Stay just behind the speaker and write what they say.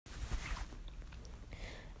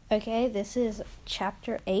Okay, this is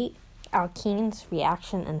Chapter 8, Alkenes,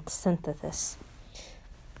 Reaction, and Synthesis.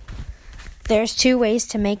 There's two ways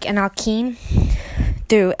to make an alkene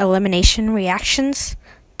through elimination reactions.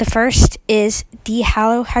 The first is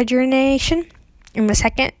dehalogenation, and the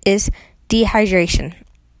second is dehydration.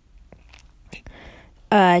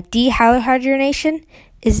 Dehalogenation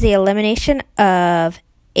is the elimination of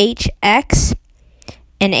HX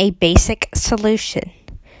in a basic solution.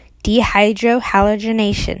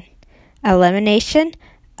 Dehydrohalogenation, elimination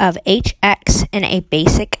of HX in a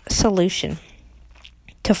basic solution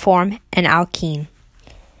to form an alkene.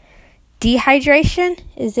 Dehydration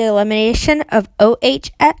is the elimination of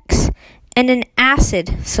OHX in an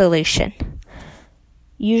acid solution,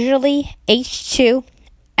 usually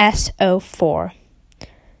H2SO4.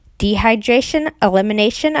 Dehydration,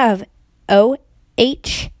 elimination of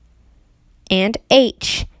OH and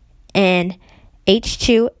H in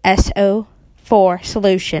H2SO4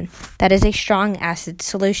 solution. That is a strong acid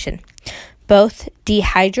solution. Both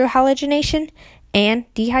dehydrohalogenation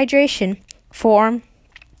and dehydration form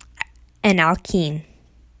an alkene.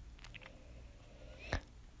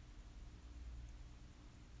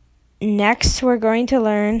 Next, we're going to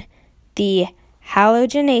learn the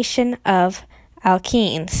halogenation of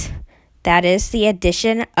alkenes. That is the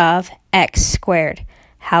addition of X squared.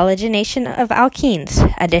 Halogenation of alkenes,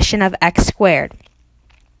 addition of X squared.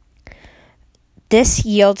 This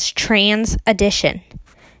yields trans addition.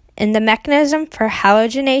 In the mechanism for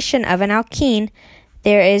halogenation of an alkene,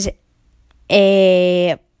 there is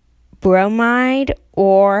a bromide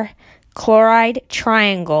or chloride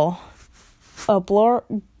triangle. A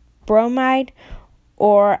bromide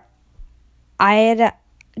or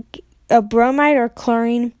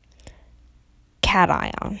chlorine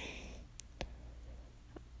cation.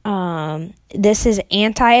 This is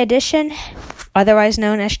anti-addition, otherwise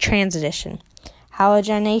known as transaddition.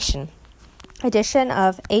 Halogenation, addition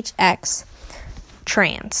of HX,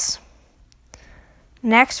 trans.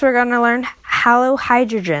 Next, we're going to learn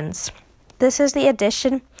halohydrogens. This is the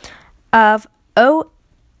addition of OHOX.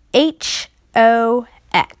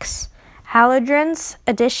 Halogens,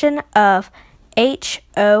 addition of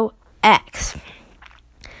HOX.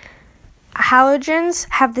 Halogens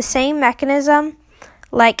have the same mechanism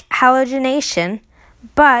like halogenation,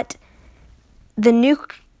 but the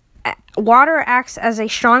water acts as a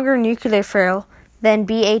stronger nucleophile than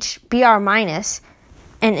Br-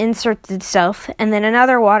 and inserts itself, and then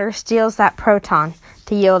another water steals that proton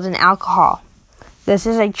to yield an alcohol. This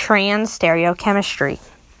is a trans stereochemistry.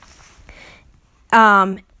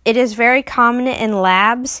 It is very common in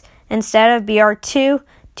labs, instead of Br2,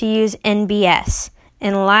 to use NBS.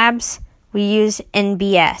 In labs, we use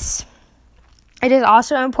NBS. It is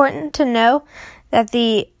also important to know that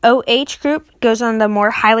the OH group goes on the more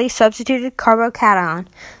highly substituted carbocation.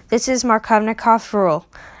 This is Markovnikov's rule.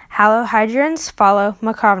 Halohydrogens follow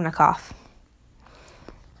Markovnikov.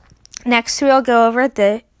 Next, we'll go over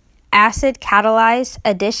the acid-catalyzed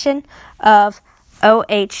addition of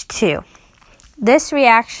OH2. This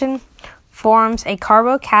reaction forms a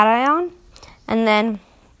carbocation, and then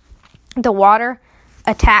the water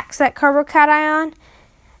attacks that carbocation,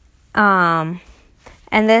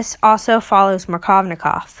 and this also follows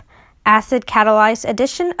Markovnikov. Acid-catalyzed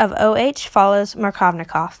addition of OH follows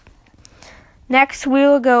Markovnikov. Next, we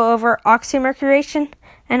will go over oxymercuration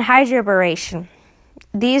and hydroboration.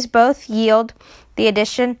 These both yield the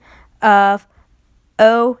addition of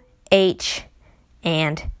OH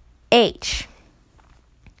and H.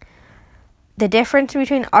 The difference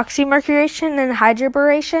between oxymercuration and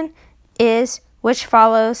hydroboration is which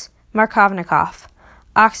follows Markovnikov.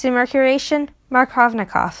 Oxymercuration,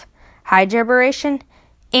 Markovnikov. Hydroboration,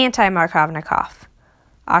 anti-Markovnikov.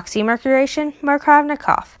 Oxymercuration,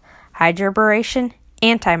 Markovnikov. Hydroboration,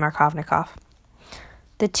 anti-Markovnikov.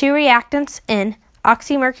 The two reactants in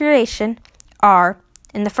oxymercuration are,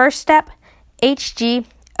 in the first step,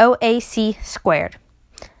 HgOAc squared.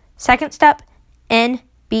 Second step,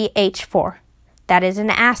 NBH4. That is an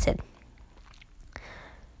acid.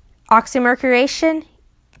 Oxymercuration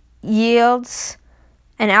yields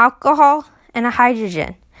an alcohol and a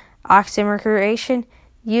hydrogen. Oxymercuration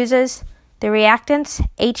uses the reactants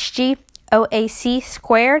HgOAc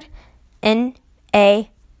squared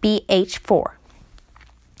NaBH4.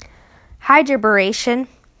 Hydroboration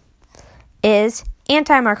is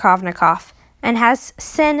anti-Markovnikov and has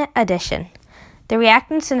syn addition. The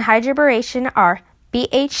reactants in hydroboration are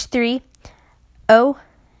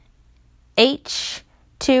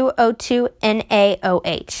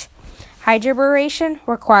BH3OH2O2NaOH. Hydroboration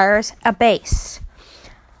requires a base.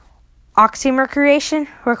 Oxymercuration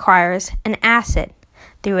requires an acid.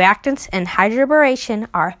 The reactants in hydroboration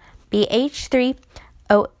are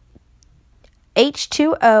BH3O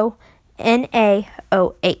H2O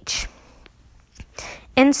NaOH.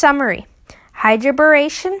 In summary,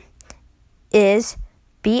 hydroboration is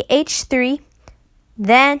BH3,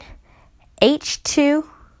 then H2O2,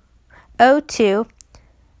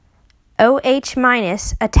 OH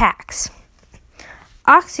minus attacks.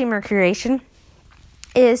 Oxymercuration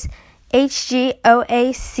is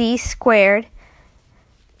HgOAc squared,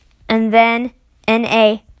 and then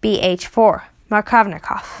NaBH4,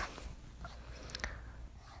 Markovnikov.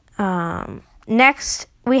 Next,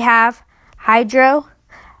 we have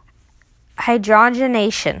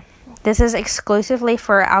hydrogenation. This is exclusively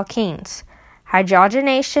for alkenes.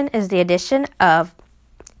 Hydrogenation is the addition of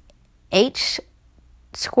H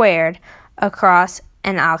squared across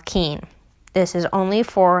an alkene. This is only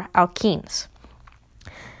for alkenes.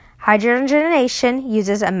 Hydrogenation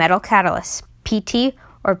uses a metal catalyst, PT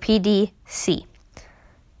or PDC.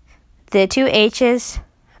 The two H's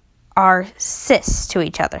are cis to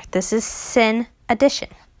each other. This is syn addition.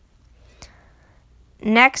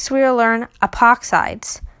 Next, we will learn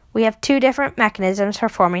epoxides. We have two different mechanisms for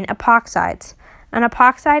forming epoxides. An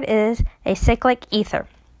epoxide is a cyclic ether.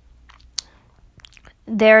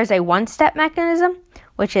 There is a one-step mechanism,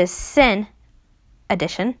 which is syn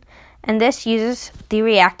addition, and this uses the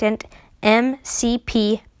reactant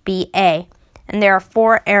MCPBA, and there are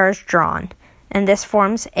 4 arrows drawn, and this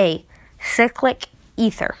forms a cyclic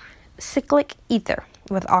ether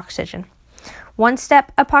with oxygen.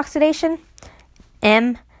 One-step epoxidation,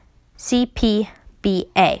 MCPBA.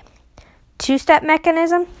 Two-step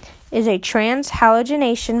mechanism is a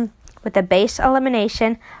transhalogenation with a base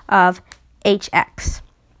elimination of HX.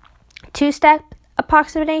 Two-step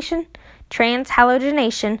epoxidation,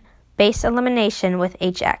 transhalogenation, base elimination with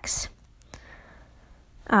HX.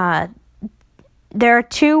 There are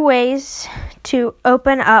 2 ways to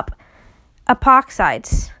open up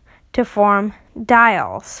epoxides to form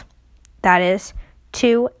diols, that is,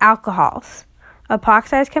 2 alcohols.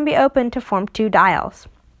 Epoxides can be opened to form 2 diols.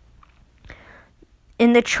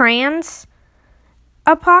 In the trans,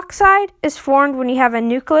 epoxide is formed when you have a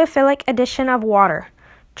nucleophilic addition of water.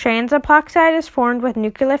 Trans epoxide is formed with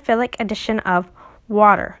nucleophilic addition of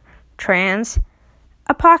water. Trans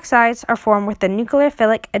epoxides are formed with the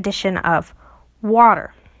nucleophilic addition of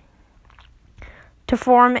water. To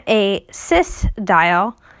form a cis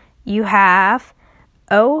diol, you have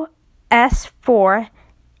OS4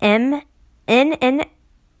 NMO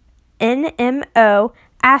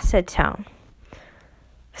acetone.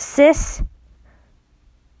 Cis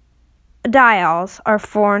diols are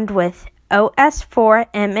formed with OS4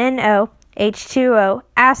 MNO H2O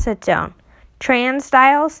acetone. Trans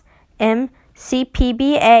diols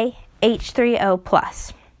MCPBA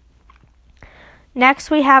H3O+.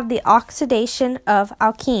 Next, we have the oxidation of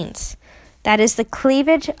alkenes. That is the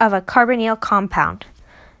cleavage of a carbonyl compound.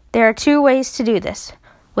 There are 2 ways to do this.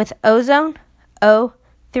 With ozone,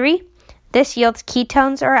 O3, this yields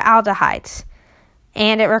ketones or aldehydes,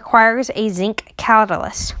 and it requires a zinc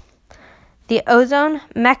catalyst. The ozone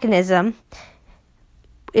mechanism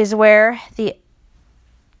is where the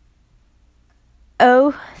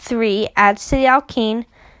O3 adds to the alkene,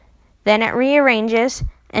 then it rearranges,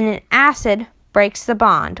 and an acid breaks the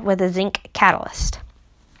bond with a zinc catalyst.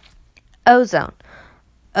 Ozone,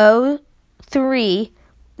 O3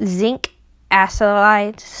 zinc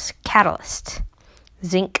acetylase catalyst.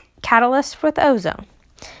 Zinc catalyst with ozone.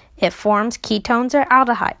 It forms ketones or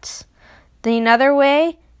aldehydes. Then another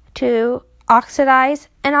way to oxidize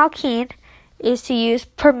an alkene is to use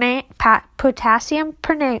potassium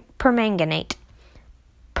permanganate.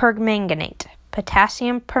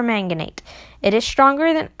 Potassium permanganate. It is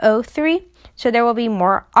stronger than O3, so there will be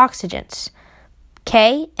more oxygens.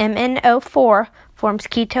 KMNO4 forms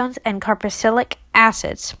ketones and carboxylic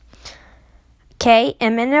acids.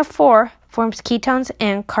 KMNO4 forms ketones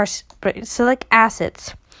and carboxylic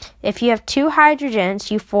acids. If you have 2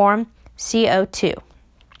 hydrogens, you form CO2.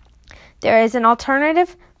 There is an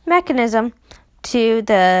alternative mechanism to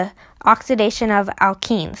the oxidation of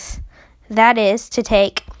alkenes. That is to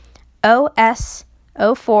take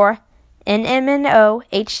OSO4, NMNO,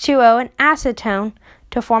 H2O, and acetone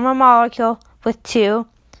to form a molecule with 2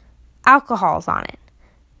 alcohols on it.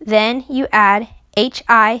 Then you add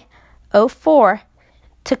HiO4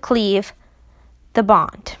 to cleave the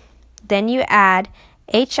bond. Then you add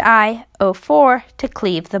HiO4 to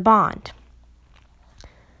cleave the bond.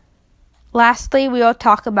 Lastly, we will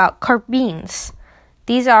talk about carbenes.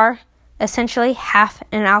 These are essentially half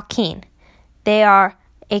an alkene. They are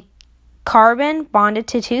a carbon bonded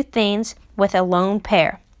to 2 thenes with a lone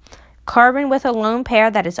pair. Carbon with a lone pair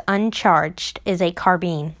that is uncharged is a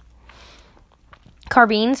carbene.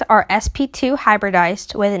 Carbenes are sp2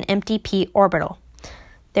 hybridized with an empty p orbital.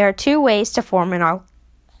 There are two ways to form an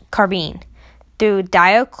carbene, through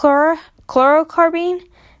diachlorocarbene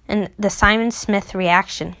and the Simon-Smith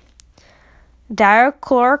reaction.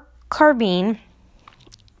 Diachlorocarbene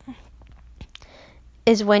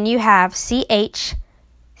is when you have CH-Cl3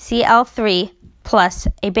 plus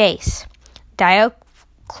a base.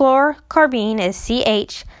 Diachlorocarbene is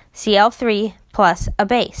CH-Cl3 plus a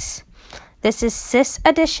base. This is cis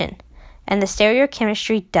addition, and the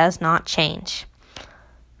stereochemistry does not change.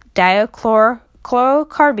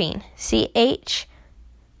 Diachlorocarbene,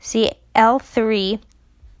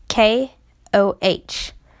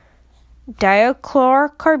 CH-Cl3KOH.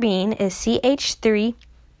 Diachlorocarbene is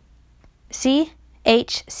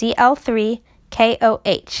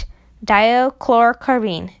CH-Cl3KOH.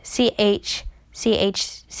 Diachlorocarbene,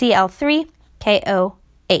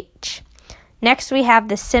 CH-CH-Cl3KOH. Next, we have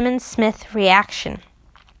the Simmons-Smith reaction,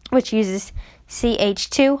 which uses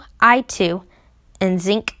CH2I2 and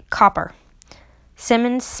zinc copper.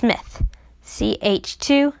 Simmons-Smith,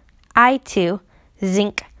 CH2I2,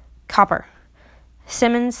 zinc copper.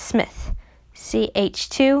 Simmons-Smith,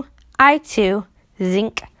 CH2I2,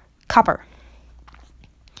 zinc copper.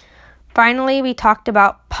 Finally, we talked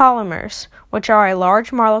about polymers, which are a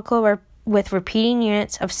large molecule with repeating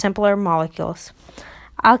units of simpler molecules.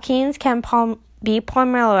 Alkenes can be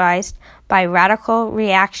polymerized by radical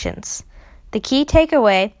reactions. The key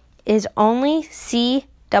takeaway is only C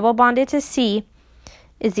double bonded to C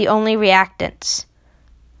is the only reactants.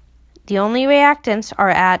 The only reactants are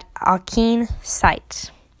at alkene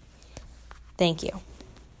sites. Thank you.